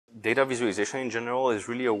data visualization in general is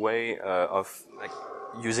really a way of like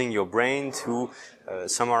using your brain to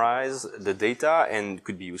summarize the data, and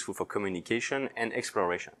could be useful for communication and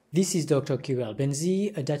exploration. This is Dr. Kirell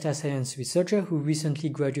Benzi, a data science researcher who recently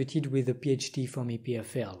graduated with a PhD from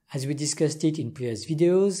EPFL. As we discussed it in previous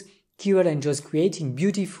videos, Kirell enjoys creating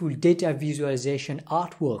beautiful data visualization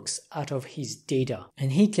artworks out of his data.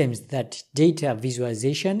 And he claims that data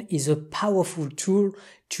visualization is a powerful tool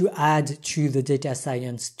to add to the data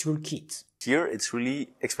science toolkit. Here, it's really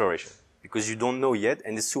exploration, because you don't know yet,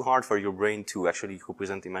 and it's too hard for your brain to actually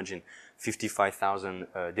represent, imagine, 55,000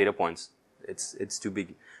 data points. It's too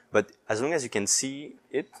big. But as long as you can see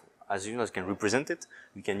it, as soon as you can represent it,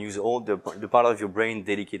 you can use all the part of your brain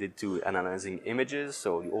dedicated to analyzing images,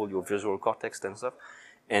 so all your visual cortex and stuff,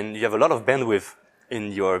 and you have a lot of bandwidth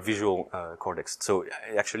in your visual cortex. So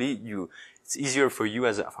actually, it's easier for you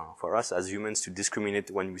for us as humans to discriminate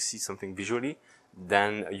when we see something visually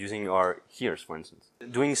than using our ears, for instance.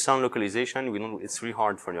 Doing sound localization, it's really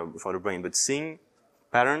hard for the brain, but seeing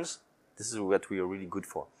patterns, this is what we are really good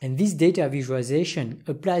for. And this data visualization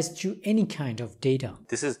applies to any kind of data.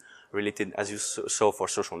 This is related, as you saw, for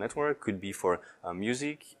social network, could be for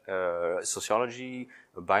music, sociology,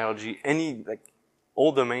 biology,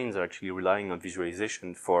 all domains are actually relying on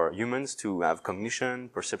visualization for humans to have cognition,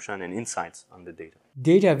 perception, and insights on the data.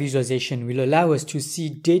 Data visualization will allow us to see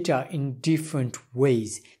data in different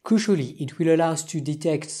ways. Crucially, it will allow us to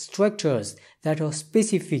detect structures that are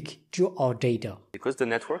specific to our data. Because the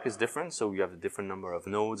network is different, so we have a different number of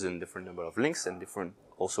nodes and different number of links and different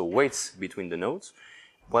also weights between the nodes.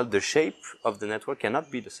 Well, the shape of the network cannot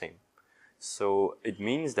be the same. So it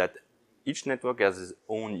means that each network has its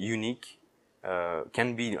own unique,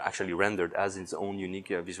 can be actually rendered as its own unique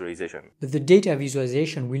visualization. But the data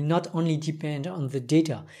visualization will not only depend on the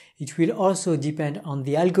data, it will also depend on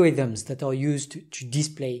the algorithms that are used to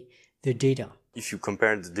display the data. If you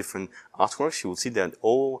compare the different artworks, you will see that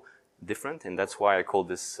all different, and that's why I call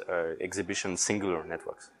this exhibition singular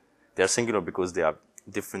networks. They are singular because they have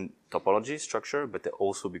different topology structure, but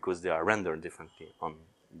also because they are rendered differently on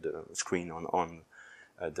the screen on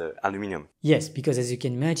the aluminum. Yes, because as you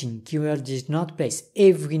can imagine, Kirell did not place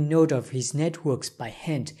every node of his networks by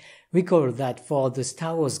hand. Recall that for the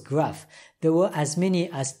Star Wars graph, there were as many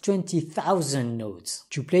as 20,000 nodes.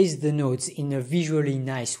 To place the nodes in a visually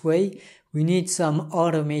nice way, we need some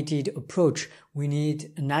automated approach. We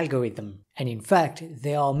need an algorithm. And in fact,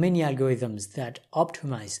 there are many algorithms that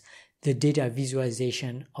optimize the data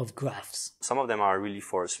visualization of graphs. Some of them are really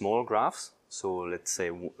for small graphs, so let's say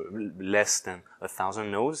less than 1,000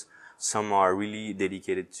 nodes. Some are really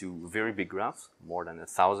dedicated to very big graphs, more than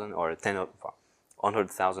 1,000 or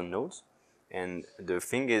 100,000 nodes. And the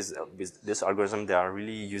thing is, with this algorithm, they are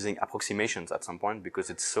really using approximations at some point, because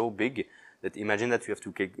it's so big that imagine that you have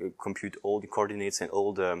to compute all the coordinates and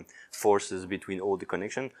all the forces between all the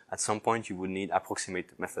connection. At some point, you would need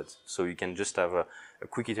approximate methods. So you can just have a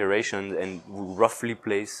quick iteration and roughly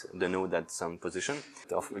place the node at some position.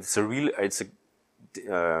 It's a really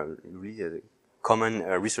common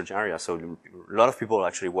research area. So a lot of people are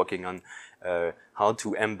actually working on how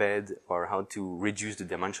to embed or how to reduce the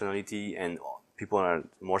dimensionality, and people are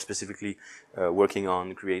more specifically working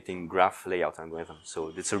on creating graph layout algorithms.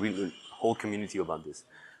 So it's a real whole community about this.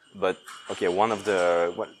 But okay, one of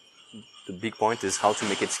the big point is how to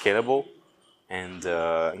make it scalable, and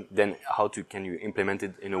then can you implement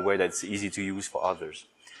it in a way that's easy to use for others.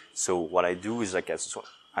 So what I do is I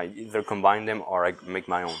either combine them or I make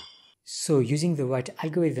my own. So using the right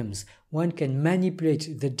algorithms, one can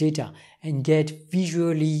manipulate the data and get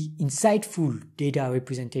visually insightful data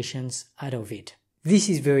representations out of it. This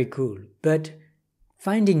is very cool, but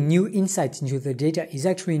finding new insights into the data is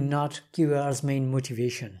actually not Kirell's main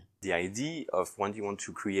motivation. The idea of when you want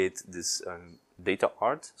to create this data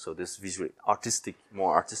art, so this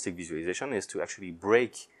more artistic visualization, is to actually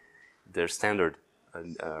break their standard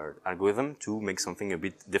algorithm to make something a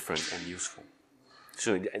bit different and useful.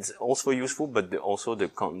 So it's also useful, but also the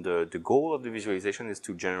goal of the visualization is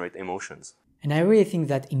to generate emotions. And I really think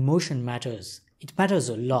that emotion matters. It matters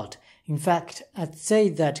a lot. In fact, I'd say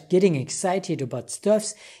that getting excited about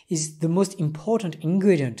stuffs is the most important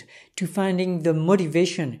ingredient to finding the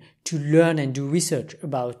motivation to learn and do research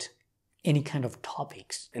about any kind of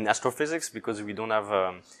topics. In astrophysics, because we don't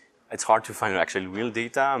have, it's hard to find actually real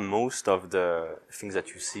data. Most of the things that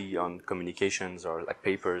you see on communications or like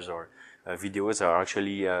papers or videos are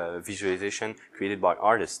actually visualization created by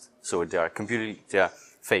artists. So they are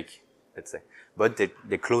fake, let's say. But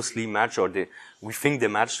they closely match, or we think they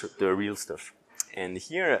match the real stuff. And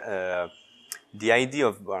here, the idea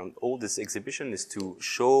of all this exhibition is to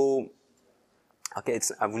show Okay,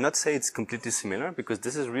 I would not say it's completely similar because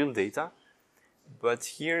this is real data, but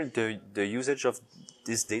here the usage of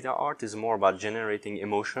this data art is more about generating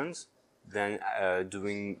emotions than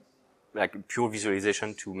doing like pure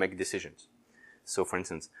visualization to make decisions. So, for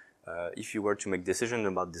instance, if you were to make decisions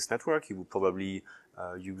about this network, you would probably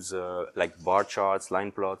use like bar charts,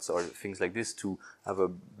 line plots, or things like this to have a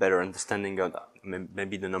better understanding of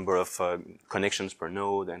maybe the number of connections per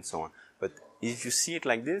node and so on. But if you see it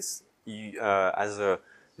like this, you, as a,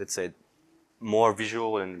 let's say, more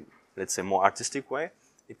visual and, let's say, more artistic way,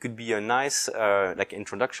 it could be a nice like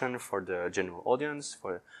introduction for the general audience,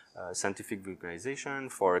 for scientific visualization,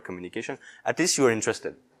 for communication. At least you are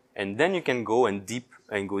interested. And then you can go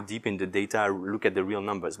go deep in the data, look at the real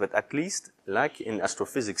numbers. But at least, like in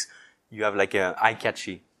astrophysics, you have like a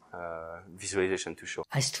eye-catchy visualization to show.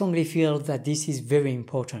 I strongly feel that this is very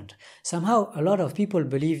important. Somehow, a lot of people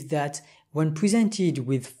believe that when presented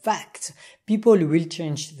with facts, people will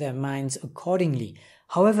change their minds accordingly.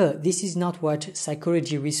 However, this is not what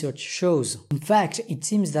psychology research shows. In fact, it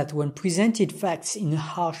seems that when presented facts in a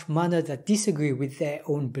harsh manner that disagree with their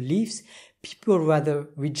own beliefs, people rather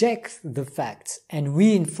reject the facts and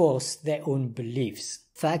reinforce their own beliefs.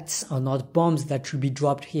 Facts are not bombs that should be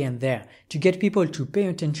dropped here and there. To get people to pay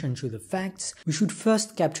attention to the facts, we should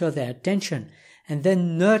first capture their attention and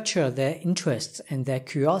then nurture their interests and their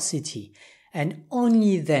curiosity, and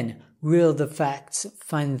only then will the facts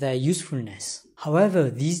find their usefulness. However,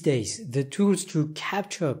 these days, the tools to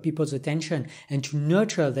capture people's attention and to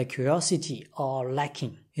nurture their curiosity are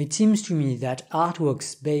lacking. It seems to me that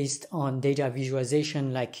artworks based on data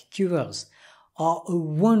visualization like Kirell's are a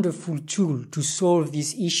wonderful tool to solve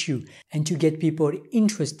this issue and to get people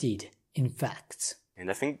interested in facts. And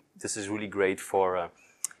I think this is really great for,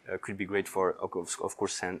 could be great for, of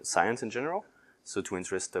course, science in general. So to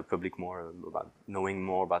interest the public more about knowing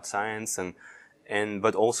more about science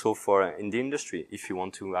but also for in the industry, if you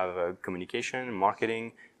want to have communication,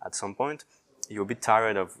 marketing at some point, you're a bit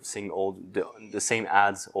tired of seeing all the same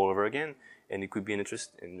ads all over again. And it could be an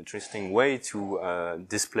interesting way to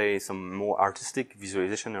display some more artistic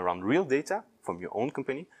visualization around real data from your own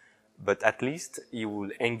company. But at least you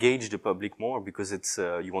will engage the public more because it's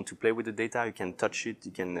you want to play with the data, you can touch it,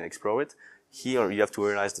 you can explore it. Here you have to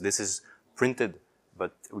realize that this is printed,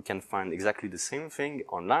 but we can find exactly the same thing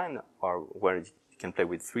online, or where you can play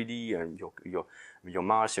with 3D and your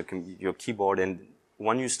mouse, your keyboard, and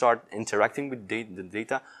when you start interacting with the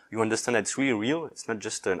data, you understand that it's really real. It's not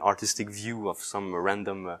just an artistic view of some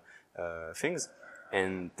random things.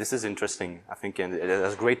 And this is interesting, I think, and it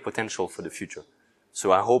has great potential for the future.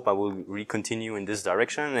 So I hope I will really continue in this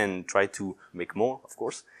direction and try to make more, of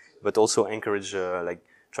course, but also encourage,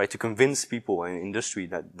 try to convince people in industry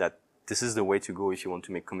that this is the way to go if you want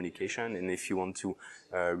to make communication and if you want to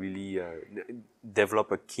really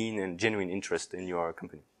develop a keen and genuine interest in your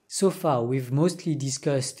company. So far, we've mostly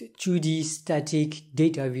discussed 2D static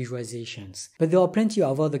data visualizations, but there are plenty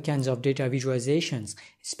of other kinds of data visualizations,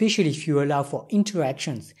 especially if you allow for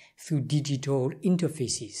interactions through digital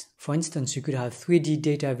interfaces. For instance, you could have 3D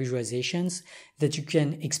data visualizations that you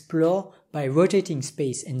can explore by rotating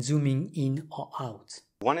space and zooming in or out.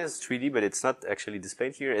 One is 3D, but it's not actually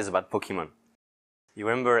displayed here, is about Pokemon. You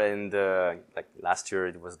remember in the, last year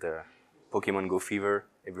it was the Pokemon Go fever,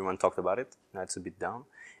 everyone talked about it, now it's a bit down.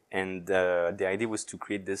 And the idea was to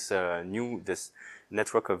create this this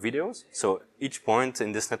network of videos. So each point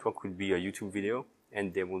in this network will be a YouTube video,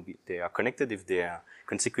 and they are connected if they are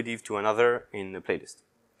consecutive to another in a playlist.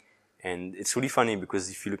 And it's really funny because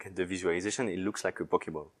if you look at the visualization, it looks like a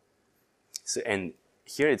Pokeball. So, and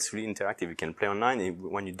here it's really interactive. You can play online, and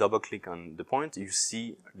when you double click on the point, you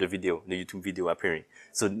see the video, the YouTube video appearing.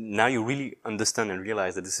 So now you really understand and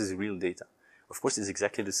realize that this is real data. Of course, it's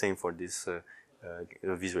exactly the same for this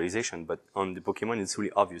visualization, but on the Pokemon, it's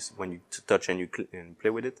really obvious when you touch and you and play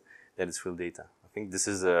with it that it's real data. I think this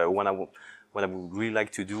is what I would really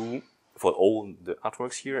like to do for all the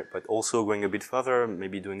artworks here, but also going a bit further,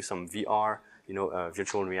 maybe doing some VR,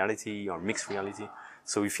 virtual reality or mixed reality.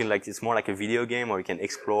 So we feel like it's more like a video game where you can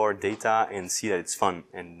explore data and see that it's fun,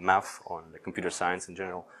 and math or the computer science in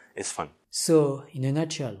general is fun. So, in a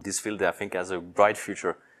nutshell, this field, I think, has a bright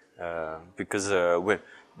future because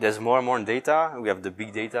there's more and more data. We have the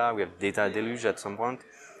big data. We have data deluge at some point.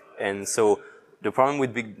 And so the problem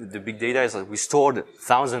with the big data is that we stored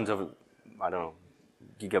thousands of,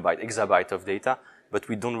 gigabyte, exabyte of data, but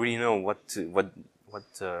we don't really know what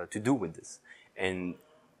to do with this. And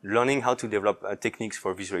learning how to develop techniques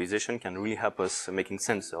for visualization can really help us making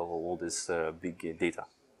sense of all this big data.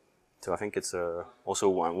 So I think it's also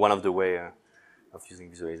one of the way of using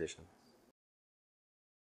visualization.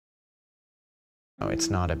 It's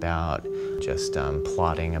not about just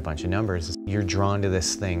plotting a bunch of numbers. You're drawn to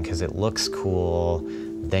this thing because it looks cool,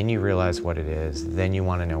 then you realize what it is, then you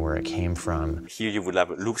want to know where it came from. Here you would have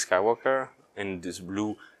Luke Skywalker and this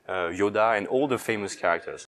blue Yoda and all the famous characters.